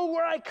know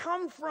where I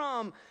come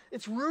from.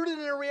 It's rooted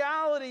in a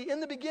reality. In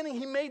the beginning,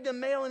 he made them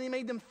male and he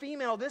made them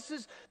female. This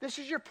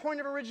is your point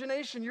of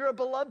origination. You're a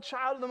beloved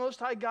child of the Most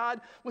High God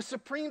with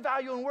supreme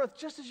value and worth,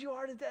 just as you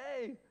are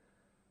today.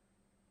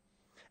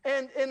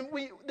 And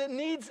it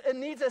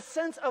needs a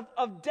sense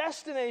of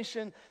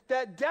destination,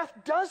 that death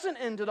doesn't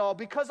end at all.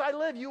 Because I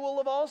live, you will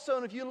live also.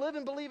 And if you live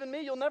and believe in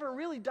me, you'll never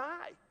really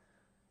die.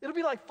 It'll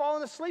be like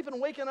falling asleep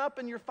and waking up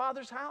in your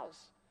Father's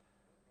house.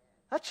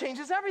 That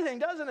changes everything,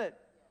 doesn't it?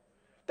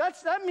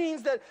 That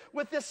means that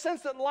with this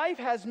sense that life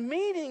has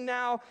meaning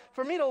now,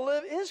 for me to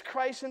live is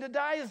Christ and to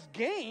die is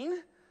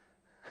gain.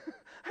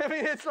 I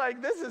mean, it's like,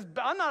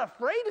 I'm not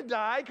afraid to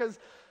die because,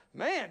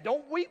 man,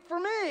 don't weep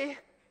for me.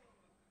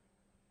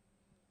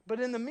 But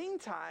in the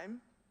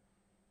meantime,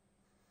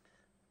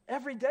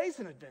 every day's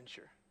an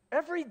adventure.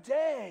 Every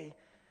day,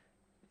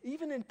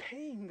 even in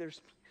pain,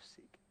 there's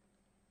music.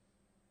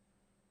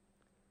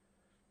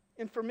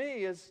 And for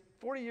me, as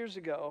 40 years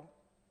ago,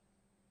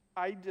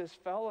 I just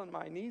fell on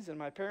my knees in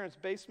my parents'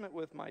 basement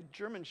with my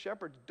German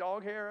Shepherd's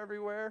dog hair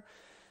everywhere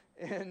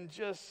and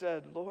just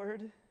said,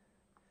 Lord,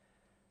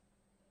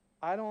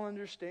 I don't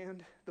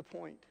understand the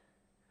point,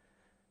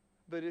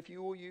 but if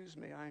you will use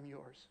me, I am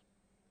yours.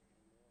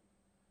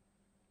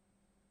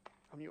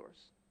 I'm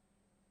yours.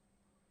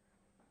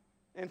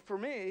 And for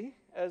me,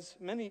 as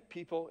many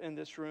people in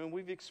this room,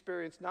 we've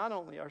experienced not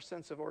only our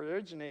sense of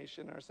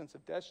origination, our sense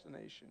of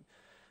destination,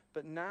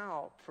 but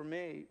now, for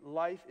me,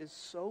 life is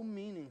so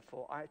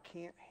meaningful, I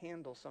can't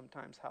handle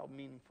sometimes how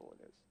meaningful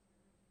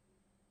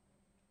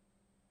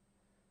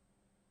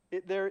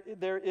it is.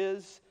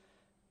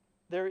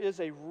 There is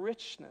a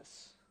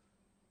richness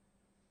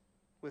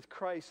with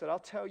Christ that I'll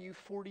tell you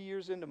 40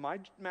 years into my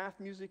math,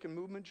 music, and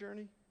movement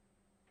journey,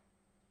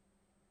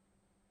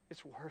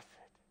 it's worth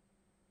it.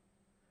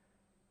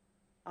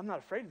 I'm not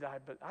afraid to die,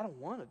 but I don't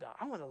want to die.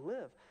 I want to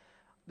live.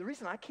 The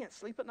reason I can't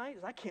sleep at night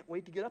is I can't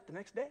wait to get up the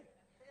next day.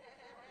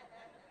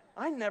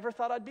 I never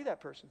thought I'd be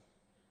that person.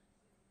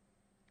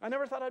 I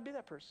never thought I'd be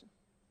that person.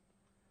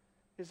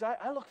 Because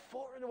I look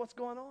forward to what's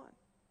going on.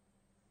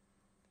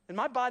 And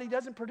my body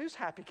doesn't produce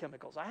happy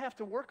chemicals. I have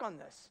to work on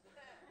this.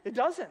 It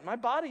doesn't. My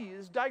body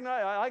is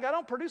diagnosed. I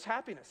don't produce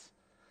happiness.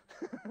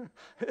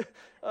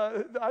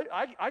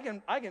 I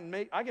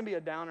can be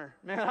a downer,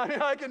 man.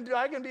 I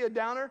can be a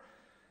downer.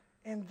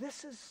 And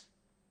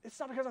it's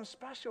not because I'm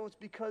special. It's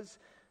because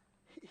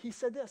he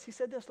said this. He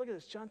said this. Look at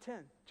this. John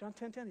 10. John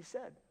 10:10. He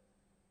said,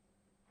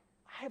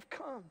 I have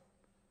come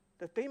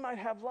that they might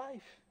have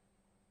life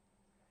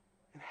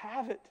and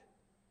have it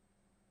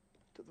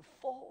to the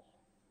full.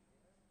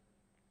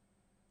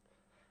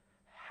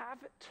 Have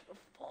it to the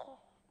full.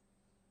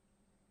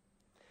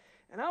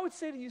 And I would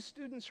say to you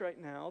students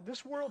right now,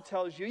 this world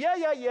tells you,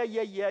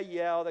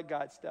 yeah, all the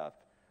God stuff.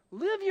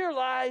 Live your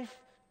life,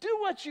 do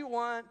what you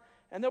want,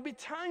 and there'll be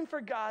time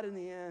for God in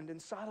the end. And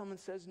Solomon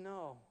says,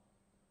 no.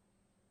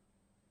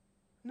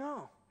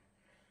 No.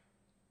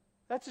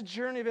 That's a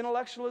journey of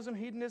intellectualism,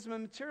 hedonism,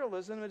 and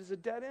materialism. It is a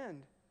dead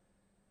end.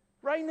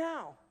 Right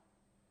now.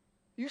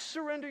 You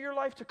surrender your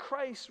life to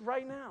Christ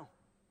right now.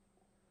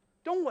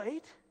 Don't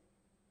wait.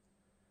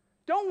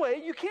 Don't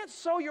wait. You can't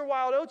sow your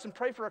wild oats and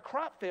pray for a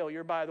crop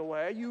failure, by the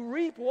way. You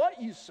reap what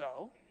you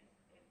sow.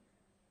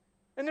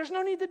 And there's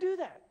no need to do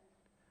that.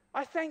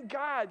 I thank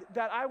God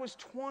that I was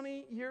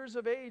 20 years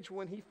of age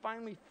when he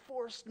finally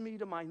forced me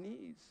to my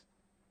knees.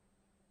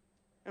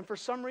 And for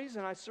some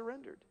reason, I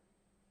surrendered.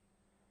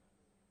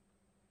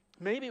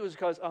 Maybe it was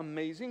because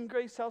amazing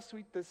grace, how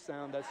sweet this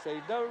sound that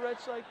saved a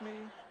wretch like me.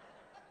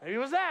 Maybe it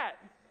was that.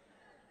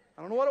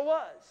 I don't know what it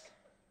was.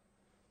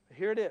 But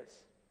here it is.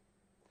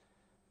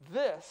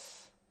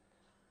 This,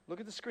 look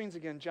at the screens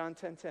again, John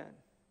 10:10.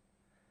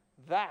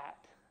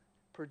 That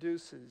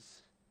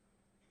produces,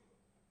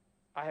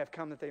 I have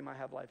come that they might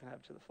have life and have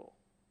it to the full.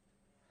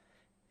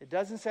 It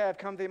doesn't say I've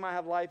come that they might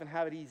have life and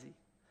have it easy.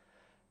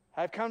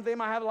 I've come that they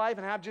might have life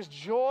and have just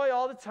joy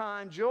all the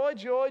time. Joy,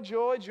 joy,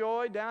 joy,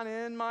 joy down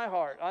in my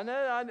heart.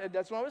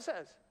 That's not what it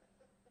says.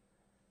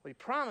 What he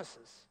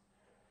promises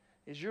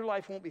is your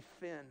life won't be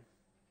thin.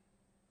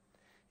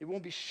 It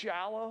won't be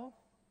shallow.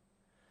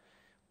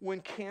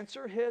 When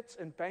cancer hits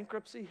and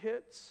bankruptcy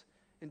hits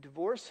and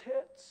divorce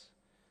hits,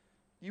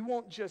 you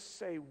won't just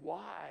say,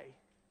 why?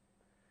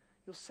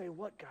 You'll say,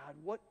 what, God?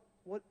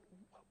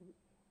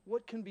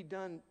 What can be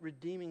done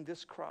redeeming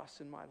this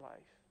cross in my life?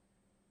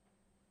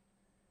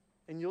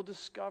 And you'll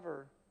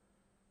discover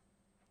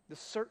the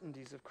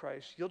certainties of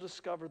Christ. You'll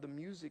discover the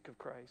music of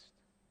Christ.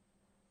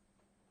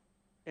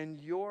 And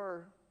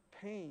your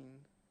pain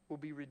will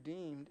be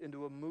redeemed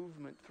into a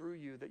movement through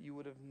you that you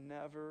would have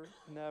never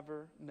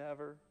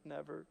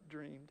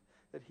dreamed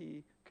that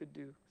he could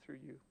do through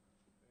you.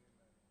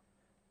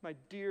 My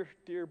dear,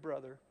 dear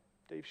brother,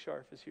 Dave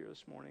Scharf, is here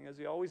this morning, as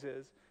he always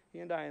is. He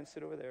and Diane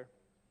sit over there.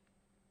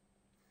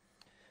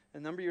 A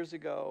number of years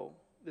ago,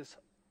 this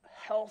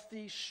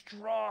healthy,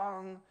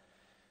 strong,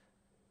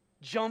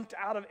 jumped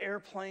out of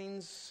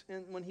airplanes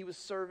when he was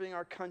serving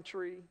our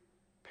country,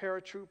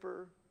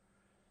 paratrooper,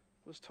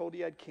 was told he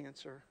had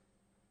cancer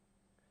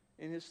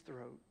in his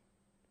throat.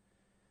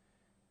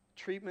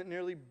 Treatment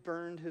nearly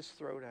burned his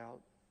throat out.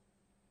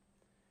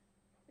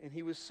 And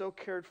he was so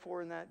cared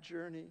for in that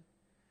journey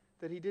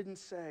that he didn't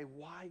say,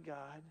 why,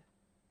 God?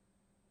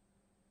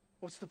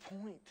 What's the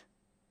point?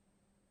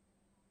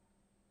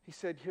 He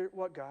said, here,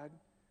 what, God?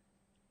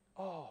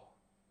 Oh,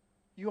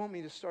 you want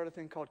me to start a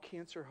thing called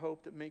Cancer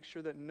Hope that makes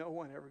sure that no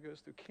one ever goes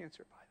through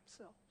cancer by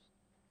themselves.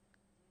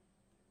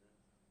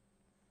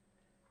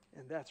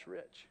 And that's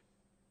rich,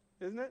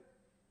 isn't it?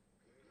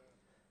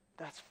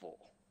 That's full.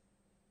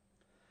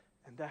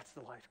 And that's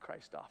the life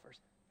Christ offers.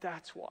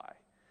 That's why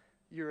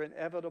your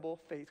inevitable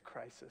faith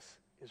crisis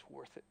is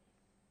worth it.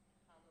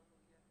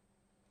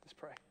 Let's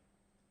pray.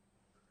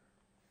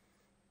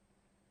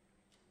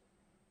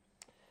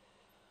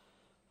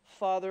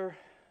 Father,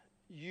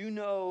 you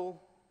know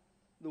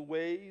the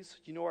ways,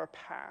 you know our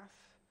path.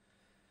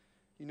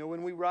 You know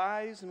when we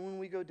rise and when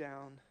we go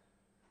down.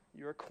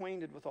 You're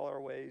acquainted with all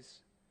our ways.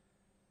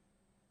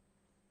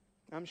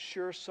 I'm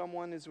sure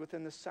someone is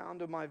within the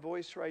sound of my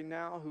voice right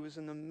now who is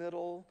in the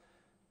middle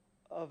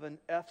of an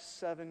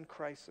F7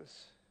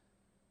 crisis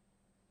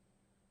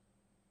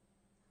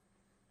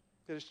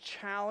that is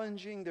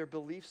challenging their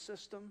belief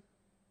system.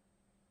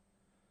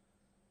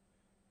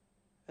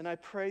 And I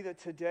pray that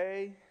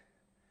today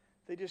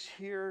they just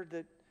hear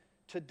that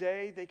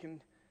today they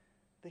can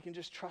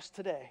just trust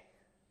today.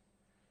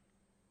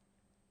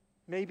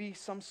 Maybe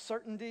some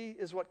certainty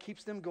is what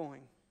keeps them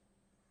going.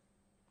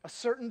 A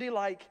certainty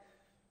like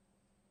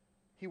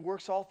he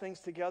works all things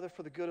together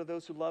for the good of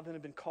those who love him and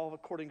have been called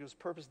according to his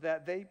purpose,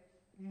 that they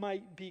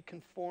might be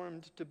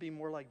conformed to be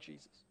more like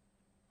Jesus.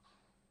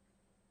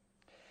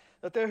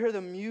 That they'll hear the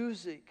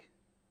music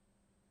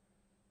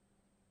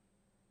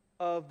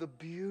of the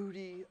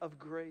beauty of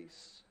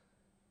grace.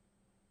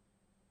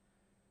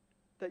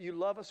 That you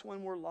love us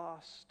when we're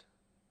lost.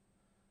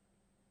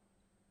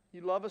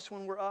 You love us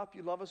when we're up.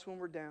 You love us when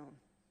we're down.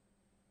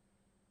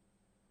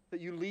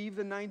 that you leave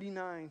the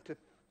 99 to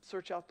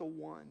search out the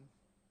one.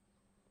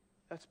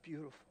 That's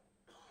beautiful.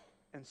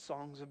 And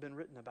songs have been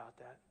written about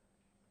that.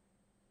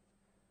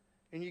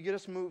 And you get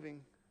us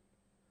moving.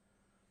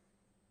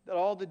 That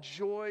all the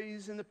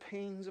joys and the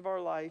pains of our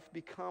life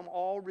become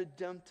all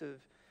redemptive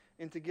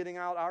into getting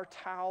out our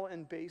towel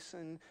and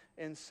basin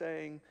and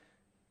saying,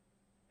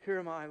 here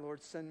am I,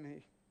 Lord, send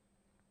me.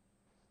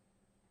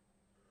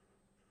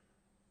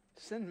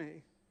 Send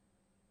me.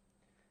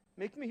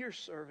 Make me your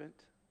servant.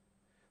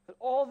 That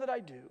all that I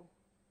do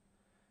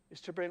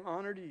is to bring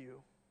honor to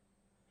you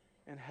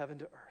and heaven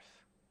to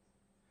earth.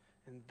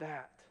 And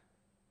that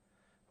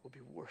will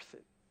be worth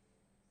it.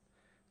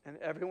 And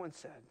everyone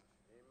said,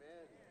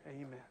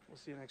 Amen. Amen. We'll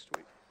see you next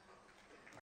week.